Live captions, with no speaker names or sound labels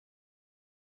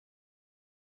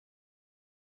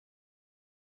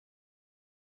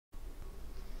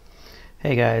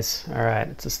Hey guys, alright,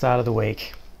 it's the start of the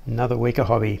week, another week of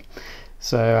hobby.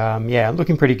 So yeah,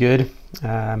 looking pretty good.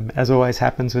 As always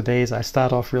happens with these, I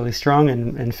start off really strong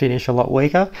and finish a lot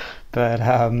weaker. But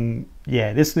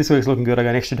yeah, this week's looking good. I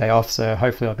got an extra day off, so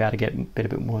hopefully I'll be able to get a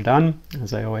bit more done,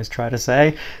 as I always try to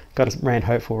say. Got to remain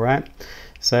hopeful, right?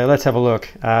 So let's have a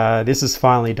look. This is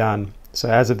finally done. So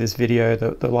as of this video,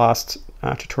 the last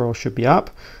tutorial should be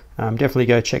up. Definitely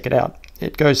go check it out.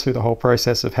 It goes through the whole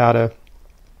process of how to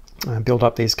build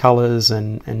up these colors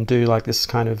and do like this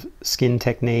kind of skin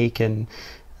technique and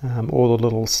all the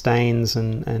little stains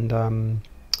and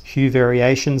hue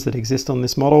variations that exist on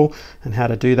this model and how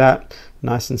to do that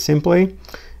nice and simply.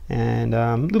 And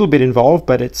a little bit involved,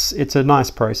 but it's a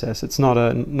nice process. It's not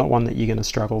one that you're going to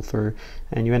struggle through,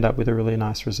 and you end up with a really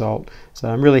nice result. So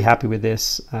I'm really happy with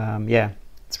this. Yeah,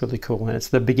 it's really cool, and it's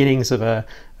the beginnings of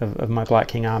my Blight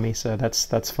King army, so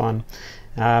that's fun.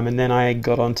 And then I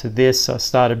got onto this. I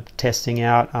started testing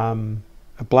out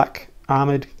a black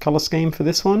armored color scheme for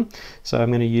this one. So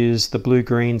I'm going to use the blue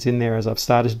greens in there, as I've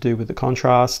started to do with the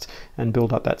contrast, and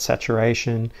build up that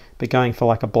saturation, but going for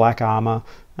like a black armor.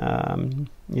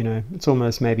 You know, it's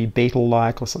almost maybe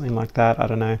beetle-like or something like that, I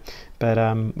don't know, but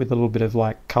with a little bit of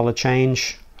like color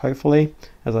change, hopefully,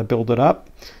 as I build it up.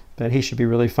 But he should be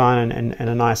really fun and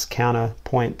a nice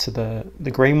counterpoint to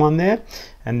the green one there.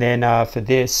 And then for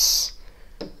this,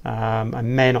 I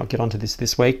may not get onto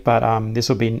this week, but this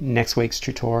will be next week's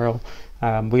tutorial.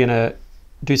 We're going to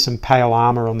do some pale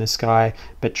armor on this guy,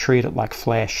 but treat it like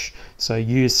flesh. So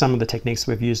use some of the techniques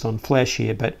we've used on flesh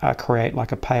here, but create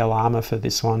like a pale armor for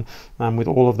this one, with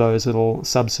all of those little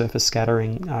subsurface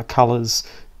scattering colors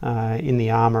in the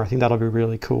armor. I think that'll be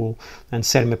really cool, and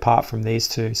set him apart from these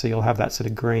two. So you'll have that sort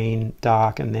of green,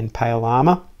 dark, and then pale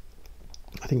armor.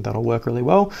 I think that'll work really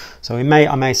well. So I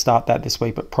may start that this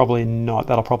week, but probably not.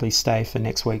 That'll probably stay for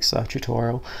next week's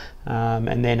tutorial.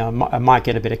 And then I might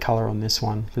get a bit of color on this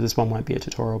one, because this one won't be a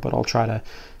tutorial, but I'll try to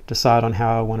decide on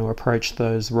how I want to approach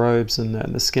those robes and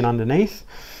the skin underneath.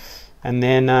 And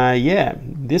then yeah,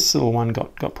 this little one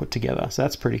got put together, so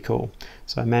that's pretty cool.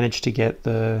 So I managed to get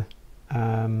the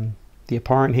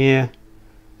abhorrent here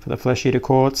for the flesh eater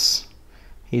quartz.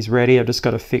 He's ready. I've just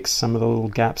got to fix some of the little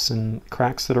gaps and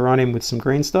cracks that are on him with some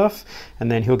green stuff,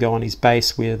 and then he'll go on his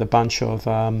base with a bunch of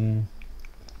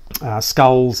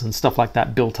skulls and stuff like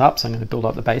that built up. So I'm going to build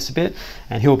up the base a bit,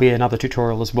 and he'll be another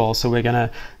tutorial as well. So we're going to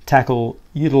tackle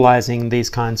utilizing these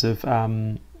kinds of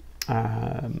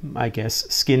I guess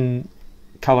skin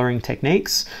coloring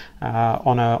techniques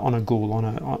on a ghoul,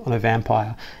 on a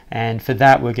vampire. And for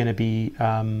that, we're going to be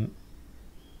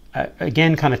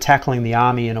again kind of tackling the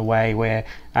army in a way where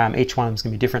each one is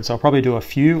going to be different. So I'll probably do a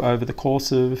few over the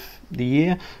course of the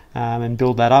year and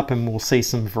build that up, and we'll see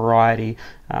some variety,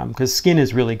 because skin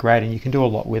is really great and you can do a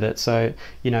lot with it. So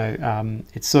you know,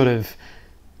 it's sort of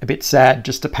a bit sad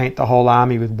just to paint the whole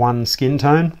army with one skin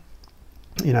tone.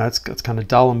 You know, it's kind of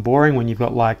dull and boring when you've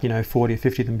got like, you know, 40 or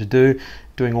 50 of them to do.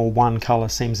 Doing all one color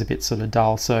seems a bit sort of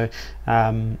dull. So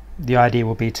the idea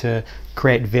will be to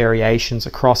create variations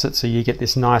across it, so you get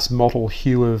this nice mottled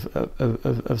hue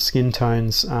of skin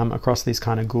tones across these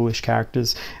kind of ghoulish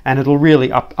characters, and it'll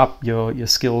really up your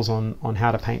skills on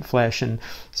how to paint flesh. And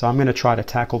so I'm going to try to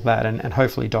tackle that and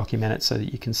hopefully document it so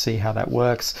that you can see how that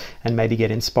works, and maybe get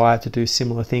inspired to do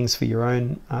similar things for your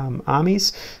own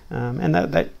armies. And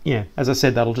that yeah, as I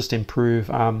said, that'll just improve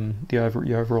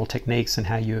your overall techniques and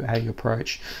how you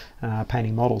approach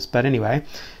painting models. But anyway,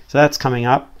 so that's coming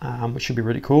up, which should be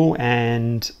really cool.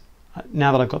 And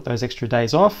now that I've got those extra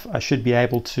days off, I should be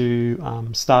able to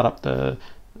start up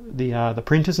the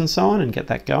printers and so on and get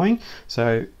that going.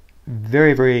 So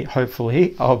very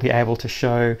hopefully I'll be able to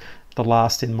show the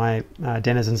last in my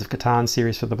Denizens of Catan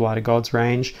series for the Blighted Gods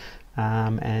range,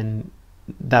 and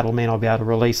that'll mean I'll be able to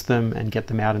release them and get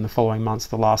them out in the following months,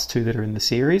 the last two that are in the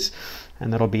series.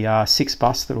 And that'll be 6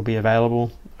 busts that will be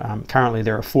available. Currently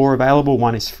there are 4 available.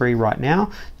 One is free right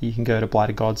now. You can go to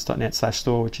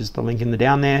blightedgods.net/store, which is the link in the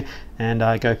down there,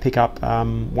 and go pick up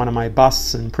one of my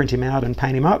busts and print him out and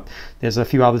paint him up. There's a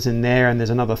few others in there, and there's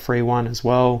another free one as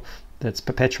well that's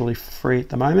perpetually free at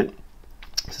the moment.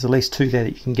 There's at least 2 there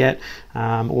that you can get,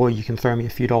 or you can throw me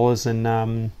a few dollars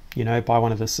and you know, buy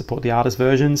one of the support the artist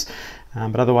versions.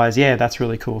 But otherwise, yeah, that's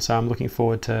really cool. So I'm looking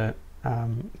forward to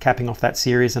capping off that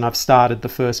series, and I've started the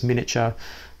first miniature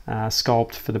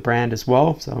sculpt for the brand as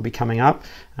well, so that'll be coming up.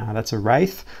 That's a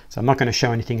wraith, so I'm not going to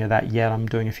show anything of that yet. I'm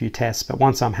doing a few tests, but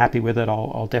once I'm happy with it,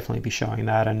 I'll definitely be showing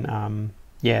that. And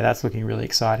yeah, that's looking really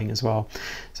exciting as well.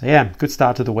 So yeah, good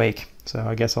start to the week. So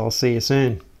I guess I'll see you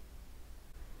soon.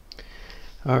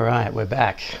 All right, we're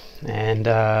back, and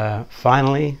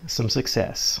finally some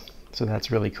success. So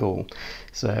that's really cool.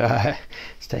 So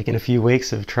it's taken a few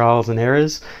weeks of trials and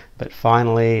errors, but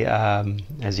finally,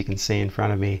 as you can see in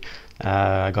front of me,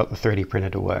 I got the 3D printer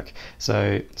to work.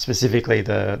 So specifically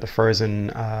the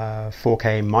Phrozen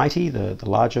 4K Mighty, the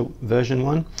larger version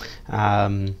one.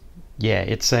 Yeah,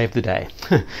 it saved the day.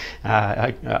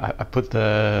 I put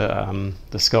the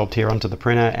sculpt here onto the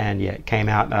printer, and yeah, it came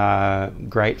out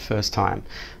great first time,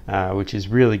 which is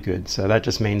really good. So that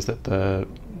just means that the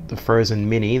Phrozen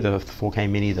Mini, the 4K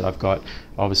Mini that I've got,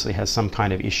 obviously has some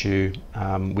kind of issue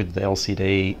with the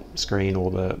LCD screen,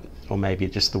 or maybe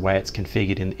just the way it's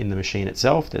configured in the machine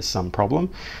itself. There's some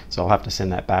problem, so I'll have to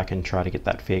send that back and try to get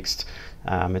that fixed.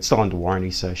 It's still under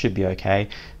warranty, so it should be okay.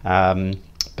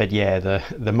 But yeah,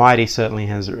 the Mighty certainly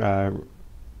has,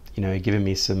 given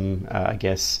me some, I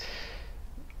guess,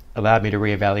 allowed me to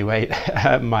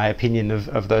reevaluate my opinion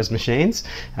of those machines,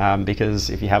 because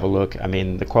if you have a look, I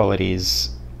mean, the quality is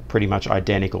pretty much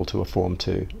identical to a Form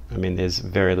 2. I mean, there's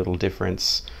very little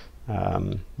difference.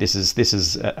 This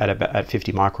is at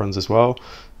 50 microns as well,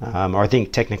 or I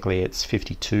think technically it's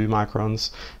 52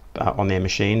 microns on their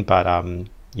machine, but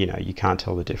you can't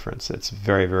tell the difference. It's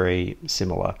very, very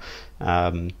similar.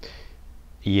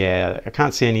 Yeah, I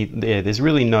can't see any. There's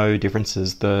really no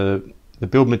differences. The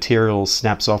build material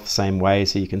snaps off the same way,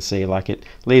 so you can see like it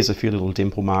leaves a few little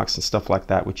dimple marks and stuff like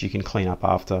that, which you can clean up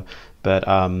after. But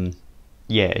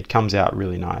yeah, it comes out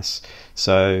really nice.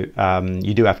 So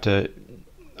you do have to,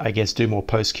 I guess, do more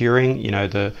post curing.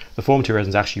 The Form 2 resin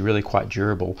is actually really quite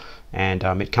durable, and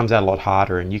it comes out a lot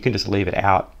harder, and you can just leave it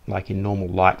out like in normal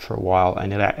light for a while,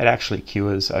 and it actually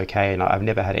cures okay. And I've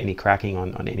never had any cracking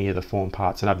on any of the Form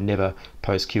parts, and I've never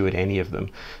post cured any of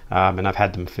them, and I've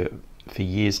had them for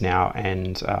years now,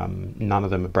 and none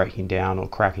of them are breaking down or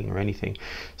cracking or anything.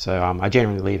 So I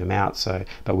generally leave them out. So,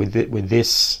 but with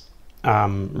this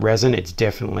resin, it's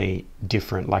definitely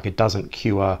different. Like, it doesn't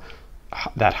cure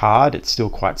that hard, it's still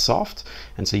quite soft,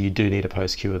 and so you do need to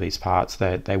post cure these parts.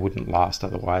 They wouldn't last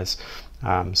otherwise.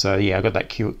 So yeah, I got that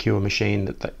cure machine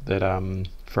that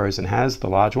Phrozen has, the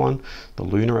large one, the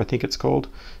Lunar I think it's called,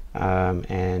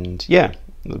 and yeah,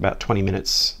 about 20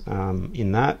 minutes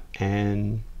in that,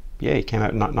 and yeah, it came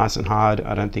out nice and hard.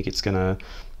 I don't think it's gonna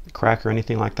crack or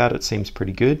anything like that. It seems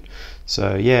pretty good.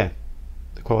 So yeah,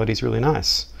 the quality is really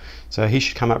nice. So he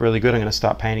should come up really good. I'm going to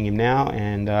start painting him now,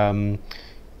 and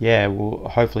yeah, well,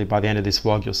 hopefully by the end of this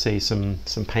vlog you'll see some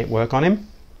paint work on him.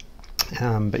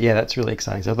 But yeah, that's really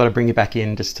exciting. So I thought I'd bring you back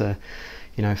in just to,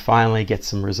 finally get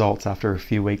some results after a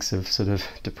few weeks of sort of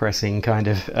depressing kind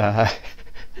of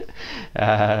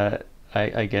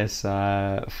I guess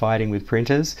fighting with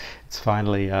printers. It's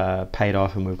finally paid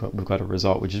off, and we've got a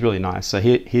result, which is really nice. So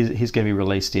he's going to be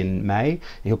released in May.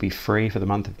 He'll be free for the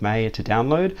month of May to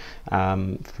download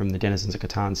from the Denizens of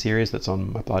Catan series that's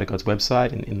on my Blight God's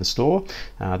website in the store.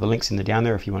 The link's in the down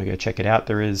there if you want to go check it out.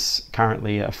 There is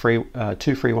currently a free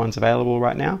two free ones available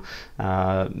right now.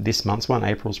 This month's one,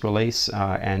 April's release,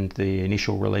 and the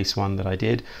initial release one that I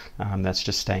did, that's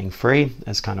just staying free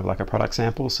as kind of like a product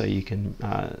sample, so you can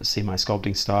see my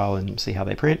sculpting style and see how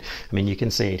they print. I mean, you can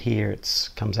see it here. It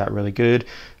comes out really good,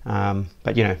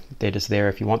 but they're just there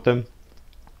if you want them,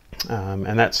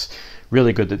 and that's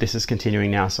really good that this is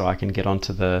continuing now, so I can get on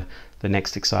to the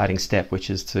next exciting step, which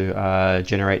is to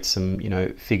generate some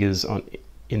figures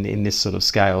in this sort of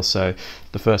scale. So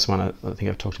the first one I think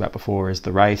I've talked about before is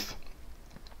the Wraith.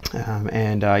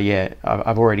 And yeah,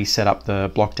 I've already set up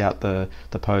blocked out the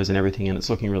pose and everything, and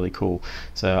it's looking really cool.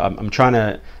 So I'm trying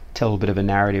to tell a bit of a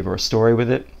narrative or a story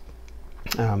with it.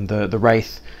 The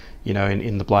Wraith,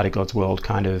 in the Blighted Gods world,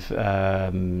 kind of,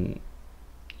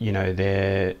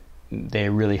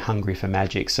 they're really hungry for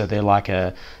magic. So they're like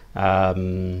a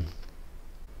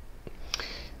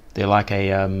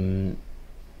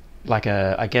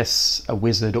I guess a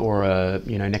wizard or a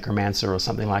necromancer or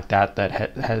something like that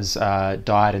has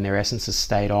died, and their essence has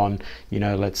stayed on,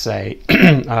 let's say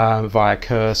via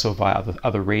curse or via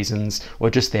other reasons, or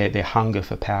just their hunger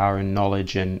for power and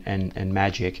knowledge and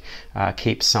magic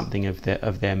keeps something of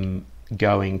them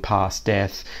going past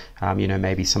death.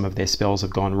 Maybe some of their spells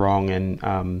have gone wrong,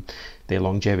 and their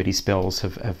longevity spells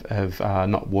have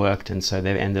not worked, and so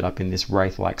they've ended up in this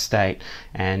wraith-like state,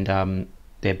 and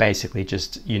they're basically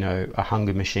just a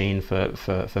hunger machine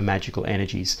for magical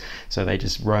energies. So they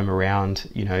just roam around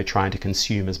trying to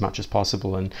consume as much as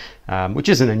possible, and which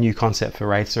isn't a new concept for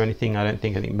wraiths or anything. I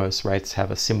think most wraiths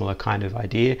have a similar kind of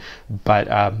idea, but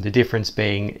the difference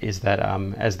being is that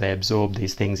as they absorb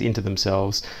these things into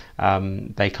themselves,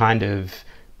 they kind of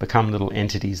become little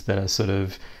entities that are sort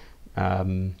of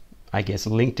I guess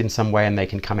linked in some way, and they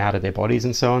can come out of their bodies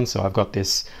and so on. So I've got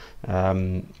this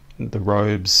the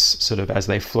robes sort of as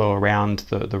they flow around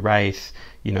the wraith,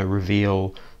 you know,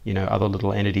 reveal, you know, other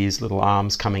little entities, little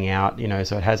arms coming out, you know,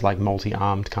 so it has like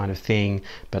multi-armed kind of thing,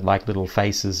 but like little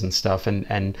faces and stuff,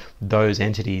 and those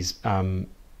entities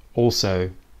also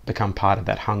become part of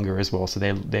that hunger as well. So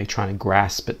they're trying to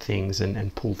grasp at things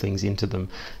and pull things into them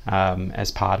as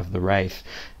part of the wraith.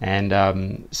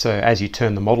 And so as you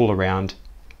turn the model around,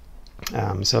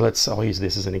 so I'll use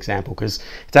this as an example because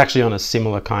it's actually on a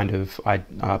similar kind of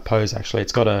pose. Actually,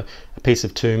 it's got a piece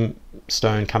of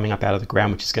tombstone coming up out of the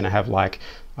ground, which is going to have like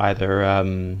either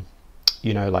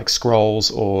you know, like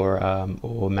scrolls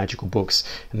or magical books.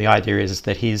 And the idea is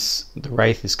that the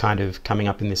wraith is kind of coming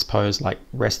up in this pose, like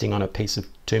resting on a piece of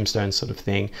tombstone sort of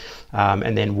thing,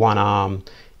 and then one arm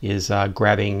is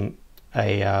grabbing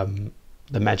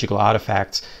the magical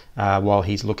artifact while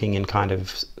he's looking in kind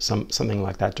of something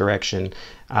like that direction,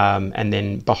 and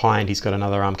then behind he's got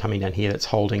another arm coming down here that's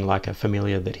holding like a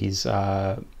familiar that he's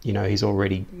you know, he's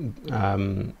already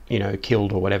you know,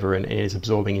 killed or whatever, and is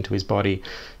absorbing into his body.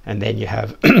 And then you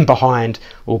have behind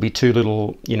will be two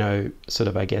little, you know, sort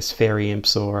of, I guess, fairy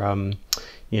imps or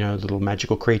you know, little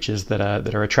magical creatures that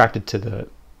are attracted to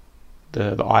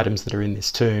the items that are in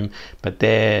this tomb, but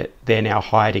they're now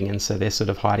hiding, and so they're sort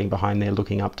of hiding behind there,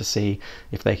 looking up to see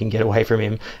if they can get away from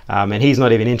him. And he's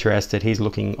not even interested. He's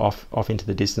looking off into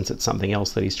the distance at something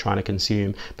else that he's trying to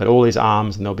consume. But all his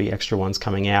arms, and there'll be extra ones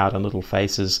coming out, and little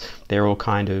faces, they're all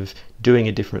kind of doing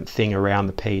a different thing around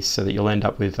the piece, so that you'll end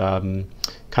up with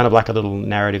kind of like a little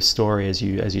narrative story. As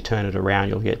you turn it around,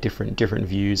 you'll get different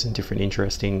views and different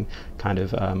interesting kind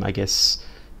of I guess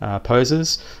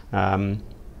poses.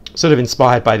 Sort of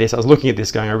inspired by this, I was looking at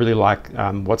this going, I really like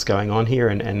what's going on here,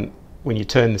 and when you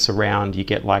turn this around you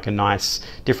get like a nice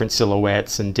different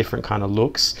silhouettes and different kind of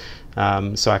looks.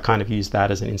 So I kind of used that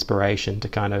as an inspiration to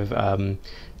kind of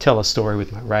tell a story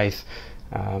with my wraith.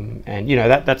 And you know,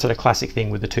 that sort of classic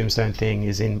thing with the tombstone thing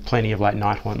is in plenty of like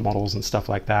Nighthaunt models and stuff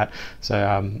like that.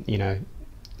 So you know,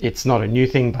 it's not a new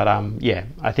thing, but yeah,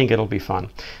 I think it'll be fun.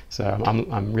 So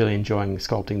I'm really enjoying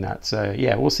sculpting that. So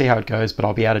yeah, we'll see how it goes, but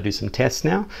I'll be able to do some tests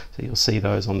now. So you'll see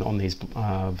those on these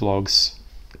vlogs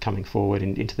coming forward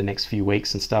into the next few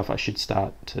weeks and stuff. I should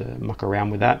start to muck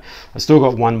around with that. I've still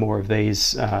got one more of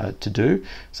these to do,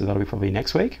 so that'll be probably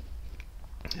next week.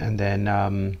 And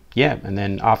then yeah, and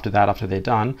then after that, after they're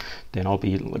done, then I'll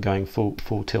be going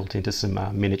full tilt into some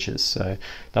miniatures. So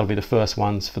that'll be the first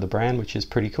ones for the brand, which is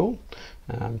pretty cool,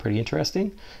 pretty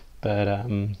interesting. But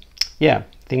yeah,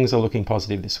 things are looking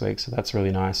positive this week, so that's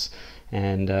really nice.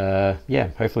 And yeah,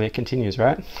 hopefully it continues,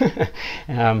 right?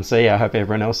 So yeah, I hope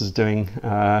everyone else is doing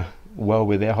well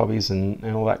with their hobbies and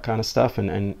all that kind of stuff,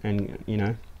 and you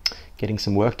know, getting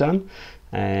some work done.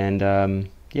 And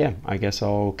yeah, I guess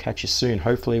I'll catch you soon,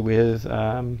 hopefully with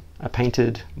a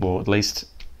painted, or at least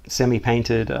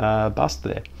semi-painted bust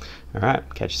there. All right,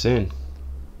 catch you soon.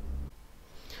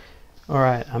 All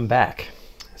right, I'm back.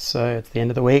 So it's the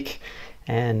end of the week,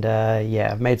 and yeah,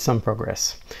 I've made some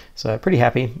progress. So pretty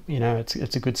happy. You know,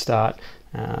 it's a good start.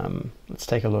 Let's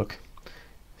take a look.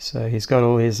 So he's got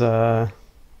all his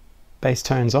base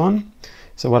tones on.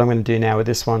 So what I'm going to do now with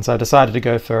this one, so I decided to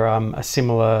go for a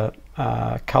similar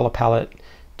color palette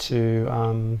to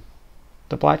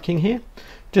the Blight King here,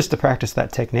 just to practice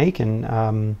that technique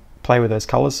and play with those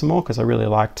colors some more, because I really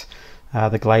liked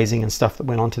the glazing and stuff that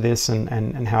went onto this,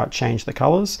 and how it changed the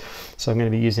colors. So I'm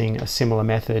going to be using a similar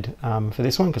method for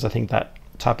this one, because I think that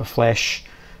type of flesh,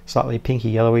 slightly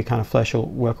pinky yellowy kind of flesh, will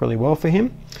work really well for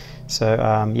him. So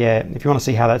yeah, if you want to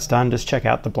see how that's done, just check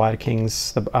out the Blight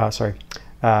King's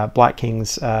Blight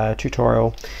King's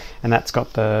tutorial, and that's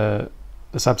got the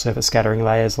subsurface scattering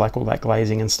layers, like all that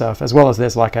glazing and stuff, as well as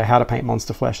there's like a how to paint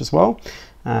monster flesh as well,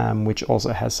 which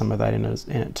also has some of that in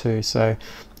it too. So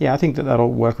yeah, I think that'll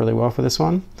work really well for this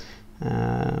one.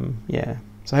 Yeah,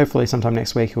 so hopefully sometime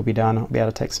next week he'll be done. I'll be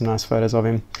able to take some nice photos of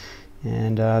him,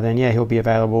 and then yeah, he'll be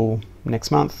available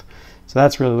next month. So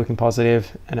that's really looking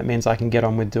positive, and it means I can get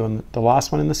on with doing the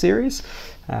last one in the series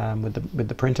with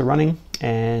the printer running,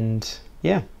 and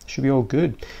yeah, should be all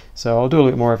good. So I'll do a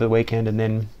little bit more over the weekend, and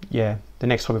then yeah, the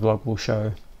next hobby vlog will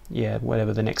show yeah,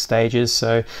 whatever the next stage is.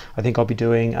 So I think I'll be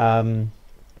doing a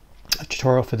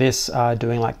tutorial for this,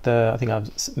 doing like I think I've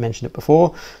mentioned it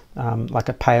before, like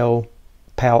a pale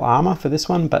armor for this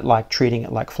one, but like treating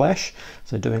it like flesh.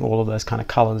 So doing all of those kind of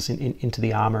colors into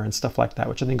the armor and stuff like that,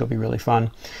 which I think will be really fun.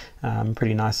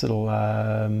 Pretty nice little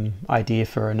idea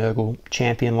for a Nurgle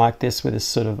champion like this with this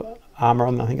sort of armor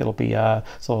on. I think it'll be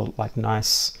sort of like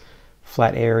nice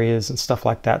flat areas and stuff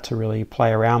like that to really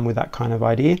play around with that kind of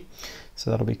idea. So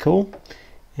that'll be cool.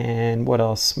 And what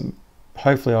else?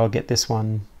 Hopefully I'll get this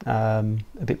one a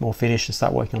bit more finish and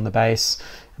start working on the base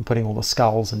and putting all the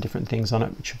skulls and different things on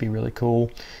it, which would be really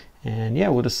cool. And yeah,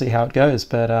 we'll just see how it goes.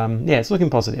 But yeah, it's looking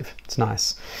positive. It's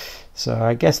nice. So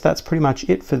I guess that's pretty much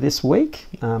it for this week.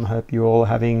 I hope you're all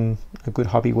having a good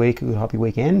hobby week, a good hobby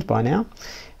weekend by now,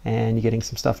 and you're getting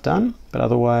some stuff done. But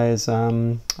otherwise,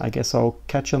 I guess I'll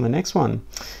catch you on the next one.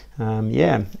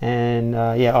 Yeah, and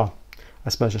yeah, oh, I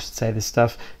suppose I should say this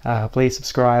stuff. Please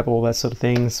subscribe, all that sort of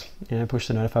things. You know, push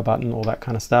the notify button, all that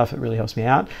kind of stuff. It really helps me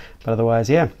out. But otherwise,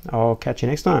 yeah, I'll catch you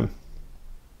next time.